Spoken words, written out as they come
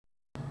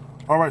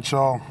All right,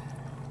 y'all.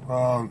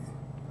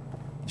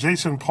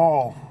 Jason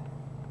Paul,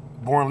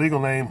 born legal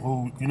name,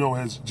 who you know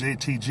as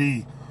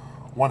JTG,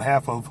 one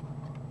half of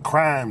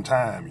Crime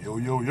Time,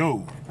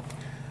 yo,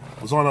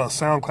 was on a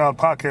SoundCloud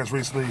podcast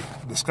recently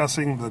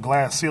discussing the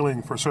glass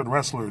ceiling for certain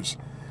wrestlers.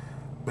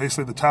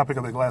 Basically, the topic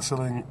of the glass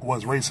ceiling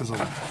was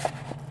racism.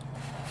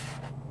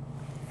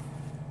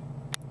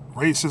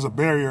 Race is a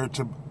barrier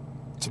to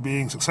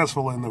being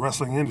successful in the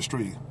wrestling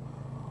industry,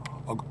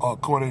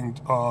 according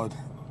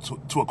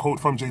to a quote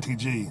from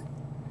JTG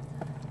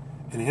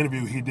in an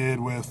interview he did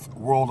with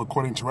World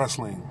According to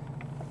Wrestling.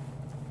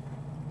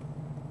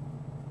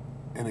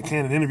 In a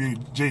candid interview,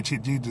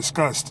 JTG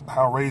discussed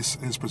how race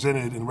is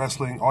presented in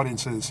wrestling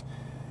audiences,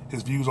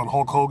 his views on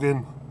Hulk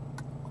Hogan,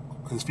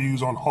 his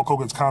views on Hulk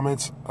Hogan's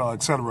comments,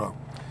 etc.,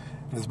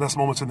 and his best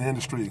moments in the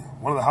industry.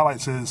 One of the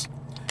highlights is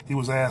he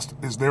was asked,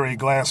 is there a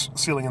glass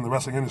ceiling in the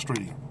wrestling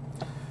industry?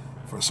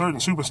 For certain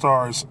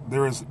superstars,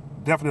 there is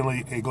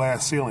definitely a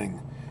glass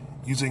ceiling.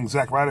 Using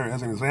Zack Ryder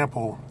as an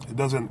example, it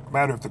doesn't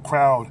matter if the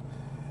crowd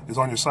is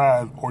on your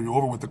side or you're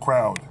over with the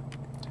crowd.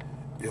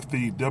 If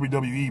the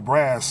WWE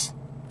brass,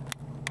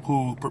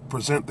 who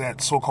present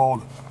that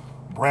so-called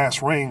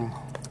brass ring,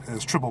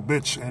 as Triple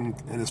Bitch and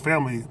his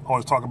family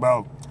always talk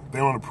about,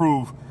 they want to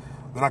prove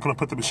they're not going to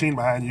put the machine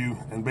behind you,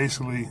 and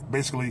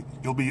basically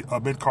you'll be a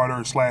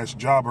mid-carder /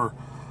 jobber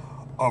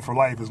for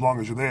life as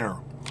long as you're there.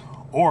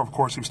 Or, of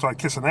course, if you start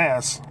kissing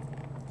ass,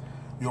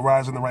 you'll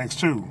rise in the ranks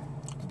too.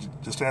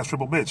 Just ask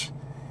Triple Bitch.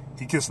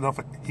 He kissed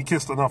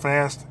enough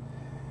ass.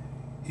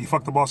 He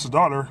fucked the boss's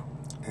daughter,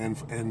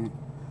 and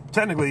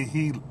technically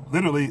he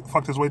literally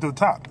fucked his way to the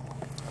top,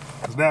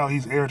 because now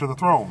he's heir to the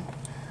throne.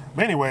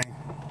 But anyway,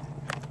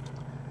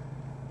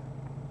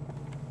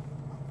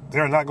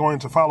 they're not going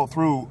to follow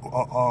through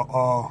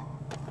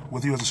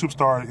with you as a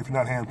superstar if you're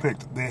not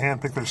handpicked. They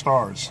handpick their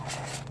stars.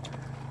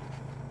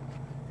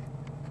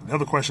 The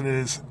other question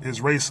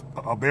is race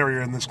a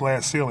barrier in this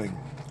glass ceiling?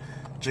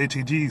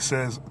 JTG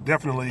says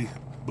definitely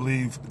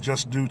believe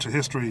just due to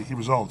history he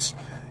results.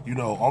 You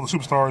know, all the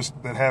superstars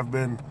that have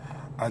been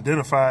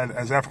identified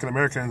as African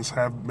Americans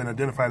have been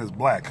identified as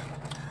black.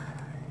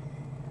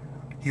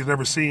 He's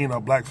never seen a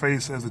black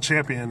face as the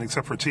champion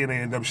except for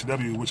TNA and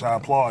WCW, which I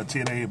applaud.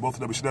 TNA and both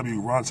the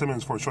WCW. Ron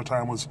Simmons for a short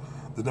time was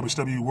the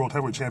WCW World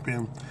Heavyweight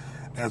Champion.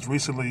 As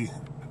recently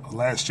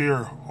last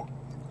year,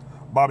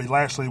 Bobby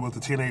Lashley was the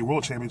TNA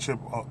World Championship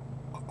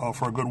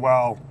for a good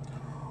while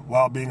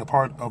being a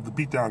part of the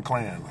Beatdown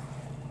Clan.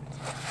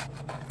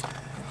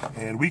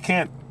 And we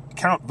can't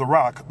count The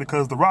Rock,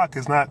 because The Rock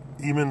is not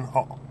even,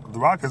 The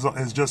Rock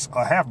is just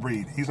a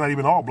half-breed. He's not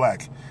even all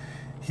black.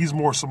 He's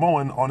more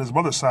Samoan on his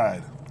mother's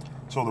side.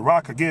 So The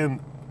Rock, again,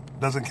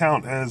 doesn't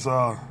count as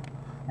a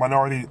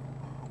minority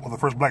or the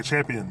first black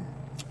champion.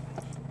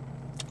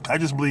 I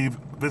just believe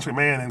Vince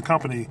McMahon and the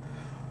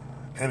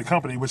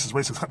company, which is a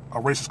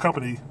racist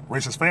company,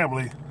 racist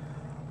family,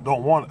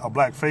 don't want a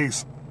black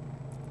face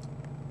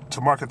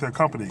to market their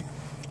company.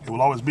 It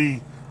will always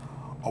be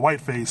a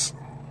white face,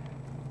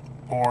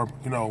 or,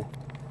 you know,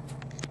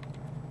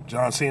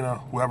 John Cena,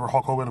 whoever,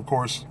 Hulk Hogan, of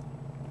course.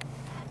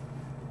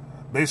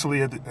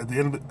 Basically, at the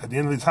end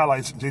of these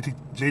highlights,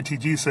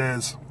 JTG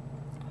says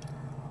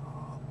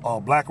a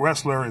black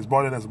wrestler is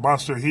brought in as a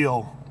monster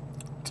heel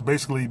to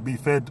basically be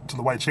fed to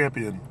the white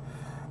champion,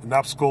 an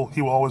obstacle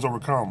he will always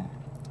overcome.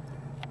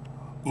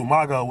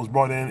 Umaga was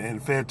brought in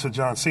and fed to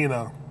John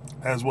Cena,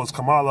 as was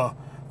Kamala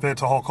fed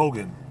to Hulk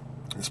Hogan.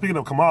 And speaking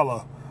of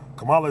Kamala,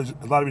 a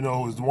lot of you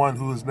know, is the one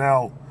who is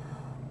now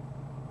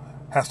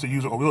has to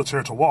use a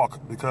wheelchair to walk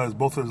because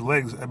both of his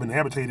legs have been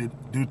amputated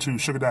due to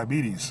sugar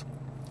diabetes.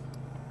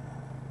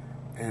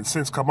 And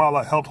since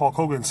Kamala helped Hulk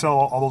Hogan sell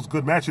all those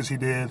good matches he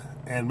did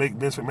and make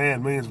Vince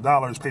McMahon millions of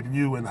dollars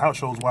pay-per-view and house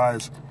shows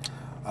wise,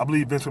 I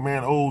believe Vince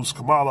McMahon owes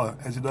Kamala,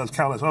 as he does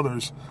countless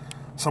others,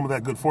 some of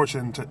that good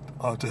fortune to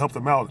help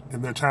them out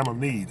in their time of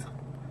need.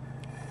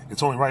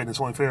 It's only right and it's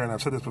only fair, and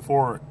I've said this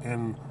before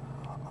in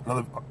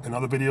other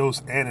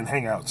videos and in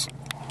Hangouts.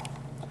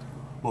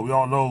 But we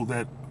all know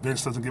that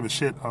Vince doesn't give a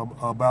shit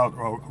about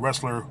a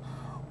wrestler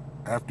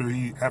after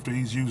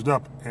he's used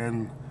up,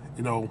 and,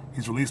 you know,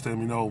 he's released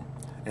him, you know,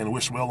 and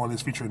wish well on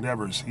his future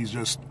endeavors. He's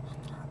just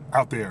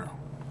out there.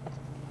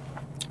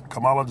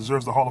 Kamala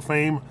deserves the Hall of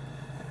Fame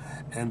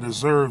and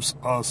deserves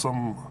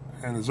some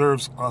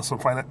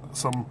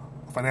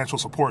financial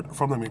support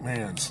from the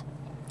McMahons.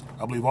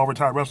 I believe all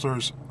retired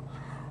wrestlers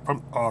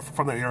from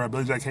that era,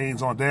 Billy Jack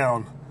Haynes on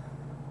down,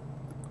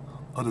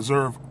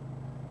 deserve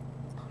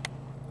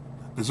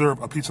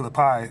a piece of the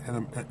pie,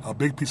 and a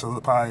big piece of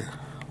the pie,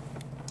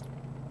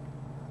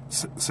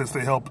 since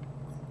they helped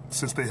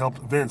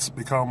Vince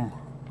become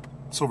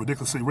so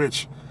ridiculously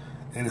rich,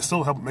 and it's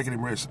still helping making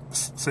him rich,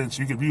 since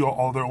you can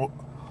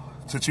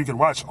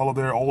watch all of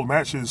their old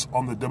matches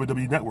on the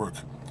WWE Network,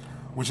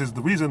 which is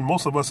the reason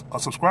most of us are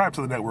subscribed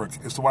to the network,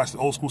 is to watch the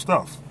old school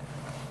stuff.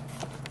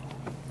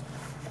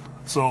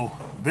 So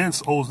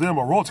Vince owes them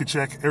a royalty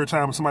check every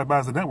time somebody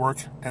buys the network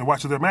and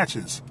watches their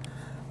matches.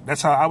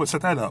 That's how I would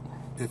set that up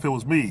if it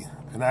was me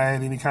and I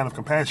had any kind of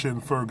compassion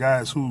for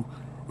guys who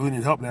really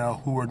need help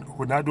now, who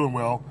are not doing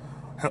well,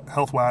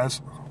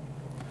 health-wise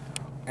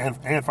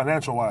and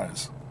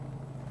financial-wise.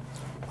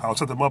 I'll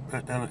set them up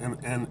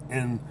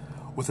in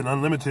with an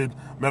unlimited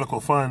medical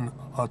fund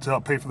to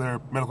help pay for their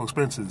medical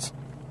expenses.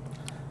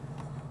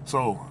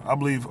 So I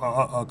believe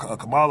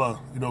Kamala,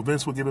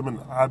 Vince would give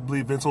him I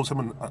believe Vince owes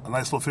him a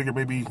nice little figure,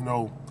 maybe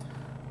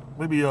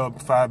maybe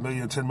 $5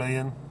 million, $10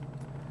 million.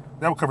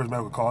 That would cover his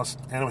medical costs,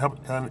 and it would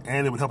help,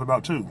 and it would help him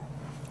out too.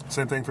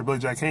 Same thing for Billy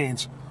Jack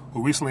Haynes,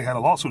 who recently had a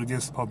lawsuit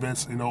against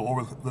Vince,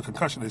 over the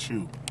concussion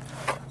issue,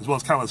 as well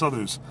as countless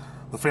others.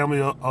 The family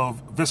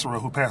of Viscera,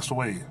 who passed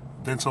away,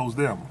 Vince owes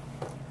them.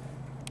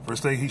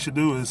 First thing he should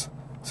do is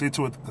see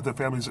to it that their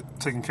family's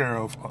taken care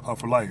of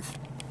for life.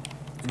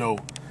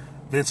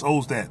 Vince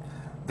owes that.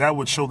 That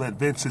would show that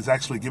Vince is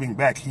actually giving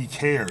back. He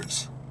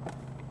cares.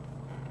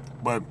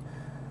 But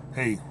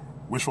hey,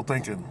 wishful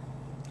thinking.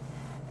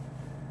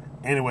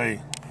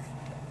 Anyway.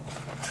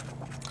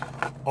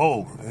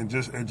 Oh, and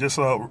just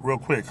real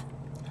quick,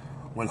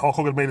 when Hulk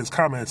Hogan made his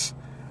comments,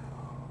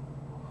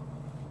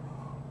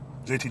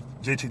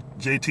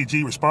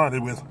 JTG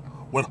responded with,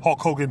 "What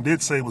Hulk Hogan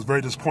did say was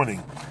very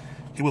disappointing.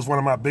 He was one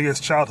of my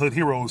biggest childhood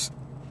heroes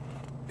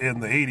in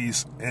the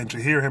 80s, and to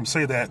hear him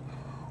say that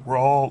we're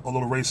all a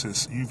little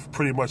racist, you've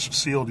pretty much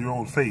sealed your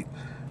own fate.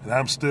 And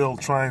I'm still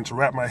trying to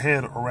wrap my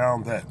head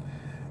around that.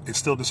 It's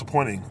still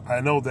disappointing. I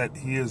know that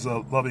he is a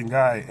loving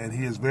guy, and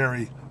he is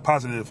very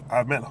positive.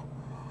 I've met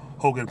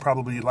Hogan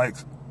probably like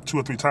 2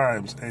 or 3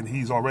 times, and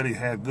he's already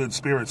had good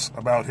spirits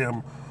about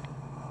him.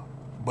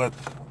 But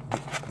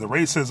the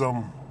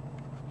racism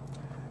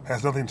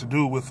has nothing to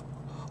do with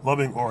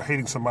loving or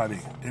hating somebody.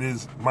 It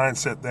is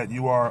mindset that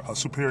you are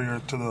superior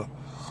to the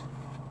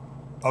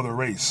other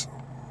race."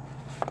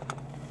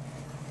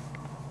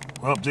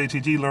 Well,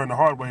 JTG learned the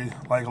hard way,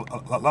 like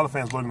a lot of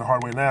fans learning the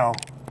hard way now.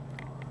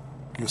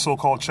 Your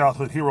so-called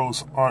childhood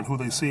heroes aren't who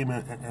they seem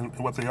and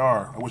what they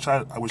are. I wish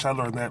I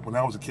learned that when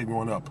I was a kid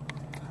growing up.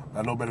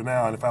 I know better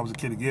now, and if I was a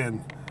kid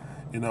again,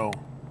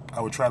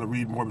 I would try to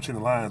read more between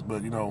the lines.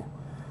 But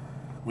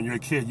when you're a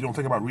kid, you don't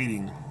think about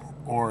reading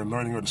or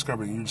learning or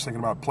discovering. You're just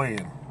thinking about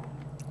playing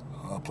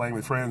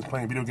with friends,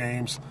 playing video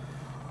games,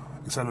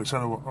 etc.,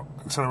 etc.,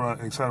 etc.,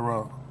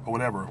 etc., or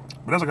whatever.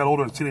 But as I got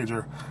older as a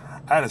teenager,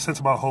 I had a sense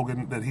about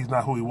Hogan that he's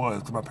not who he was,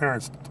 because my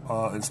parents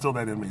instilled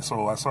that in me.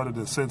 So I started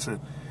to sense it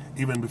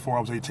even before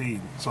I was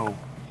 18. So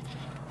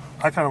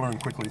I kind of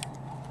learned quickly.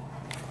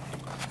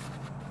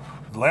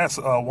 The last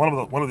one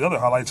of the other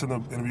highlights in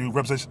the interview: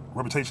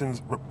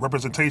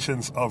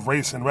 representations of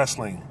race in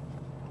wrestling.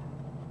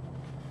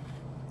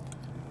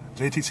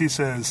 JTC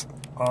says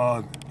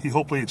he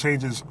hopefully it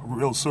changes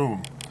real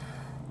soon.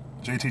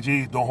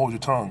 JTG, don't hold your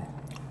tongue.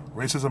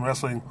 Racism in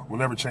wrestling will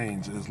never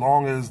change. As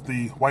long as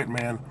the white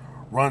man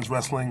runs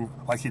wrestling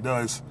like he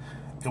does,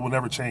 it will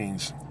never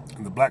change.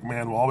 And the black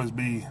man will always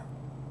be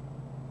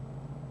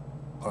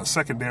a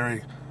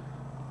secondary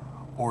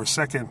or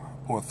second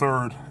or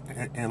third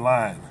in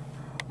line,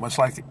 much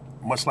like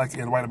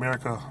in white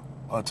America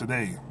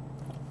today.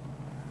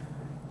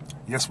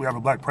 Yes, we have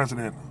a black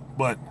president,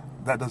 but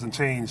that doesn't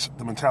change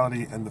the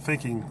mentality and the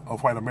thinking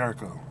of white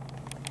America.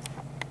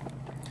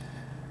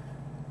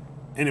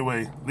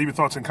 Anyway, leave your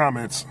thoughts and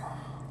comments.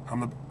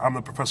 I'm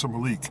the Professor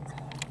Malik.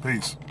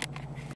 Peace.